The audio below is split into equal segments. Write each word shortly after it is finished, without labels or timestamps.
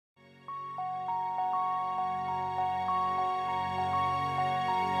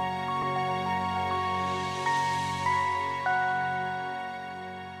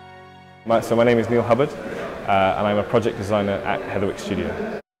So my name is Neil Hubbard, and I'm a project designer at Heatherwick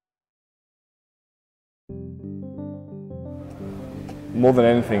Studio. More than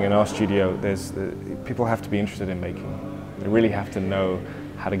anything in our studio, people have to be interested in making. They really have to know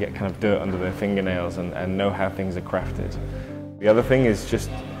how to get kind of dirt under their fingernails and know how things are crafted. The other thing is just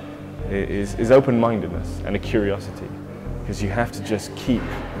open-mindedness and a curiosity, because you have to just keep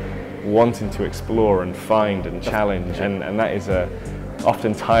wanting to explore and find and challenge, and that is a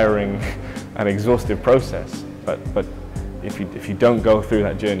often tiring and exhaustive process. But if you don't go through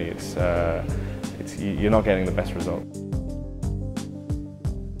that journey, you're not getting the best result.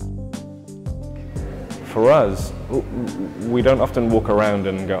 For us, we don't often walk around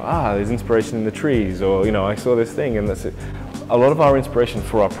and go, there's inspiration in the trees, or I saw this thing and that's it. A lot of our inspiration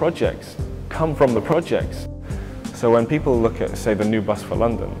for our projects come from the projects. So when people look at, say, the new bus for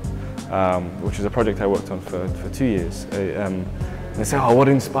London, which is a project I worked on for 2 years, they say, what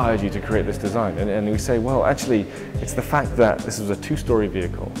inspired you to create this design? And we say, well, actually, it's the fact that this was a two-story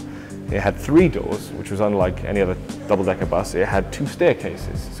vehicle. It had 3 doors, which was unlike any other double-decker bus. It had 2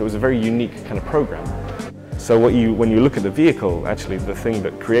 staircases, so it was a very unique kind of program. So when you look at the vehicle, actually the thing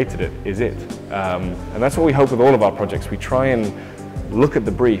that created it is it. And that's what we hope with all of our projects. We try and look at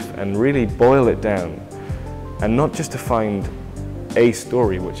the brief and really boil it down, and not just to find a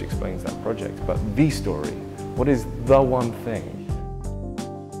story which explains that project, but the story. What is the one thing?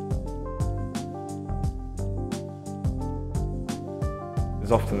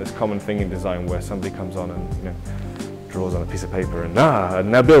 There's often this common thing in design where somebody comes on and draws on a piece of paper and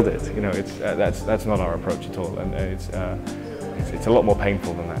now build it. That's not our approach at all, and it's a lot more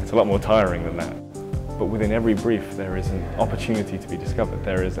painful than that. It's a lot more tiring than that. But within every brief, there is an opportunity to be discovered.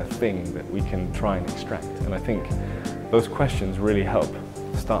 There is a thing that we can try and extract, and I think those questions really help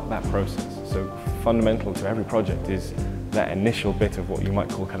start that process. So fundamental to every project is that initial bit of what you might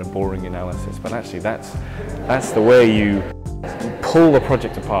call kind of boring analysis, but actually that's the way you pull the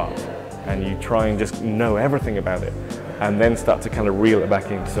project apart and you try and just know everything about it, and then start to kind of reel it back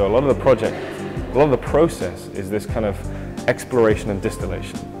in. So a lot of the process is this kind of exploration and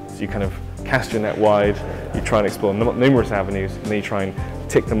distillation. So you kind of cast your net wide, you try and explore numerous avenues, and then you try and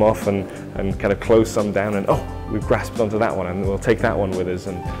tick them off and kind of close some down, and we've grasped onto that one, and we'll take that one with us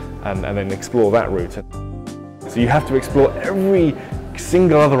and then explore that route. So you have to explore every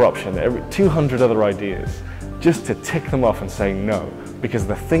single other option, every 200 other ideas, just to tick them off and say no, because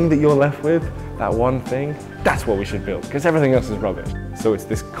the thing that you're left with, that one thing, that's what we should build, because everything else is rubbish. So it's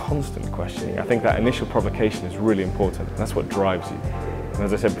this constant questioning. I think that initial provocation is really important, and that's what drives you. And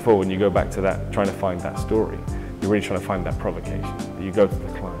as I said before, when you go back to that, trying to find that story, you're really trying to find that provocation. You go to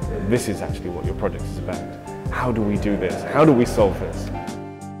the client, this is actually what your project is about. How do we do this? How do we solve this?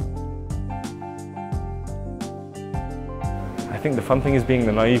 I think the fun thing is being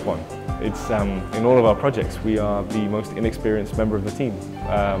the naive one. It's in all of our projects, we are the most inexperienced member of the team,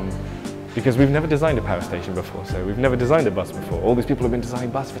 because we've never designed a power station before, so we've never designed a bus before. All these people have been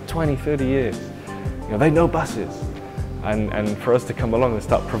designing buses for 20, 30 years. They know buses. And for us to come along and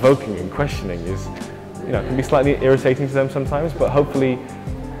start provoking and questioning is, can be slightly irritating to them sometimes, but hopefully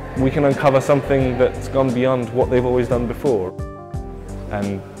we can uncover something that's gone beyond what they've always done before.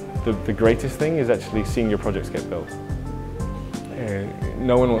 And the greatest thing is actually seeing your projects get built.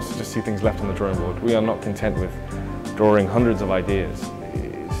 No one wants to just see things left on the drawing board. We are not content with drawing hundreds of ideas.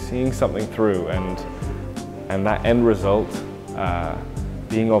 Seeing something through and that end result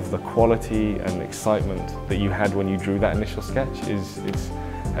being of the quality and excitement that you had when you drew that initial sketch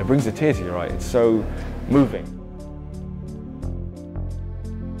it brings a tear to your eye. It's so moving.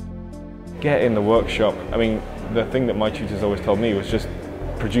 Get in the workshop. I mean, the thing that my tutors always told me was just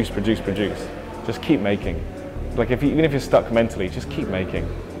produce, produce, produce. Just keep making. Like even if you're stuck mentally, just keep making.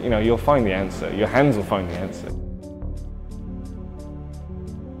 You'll find the answer. Your hands will find the answer.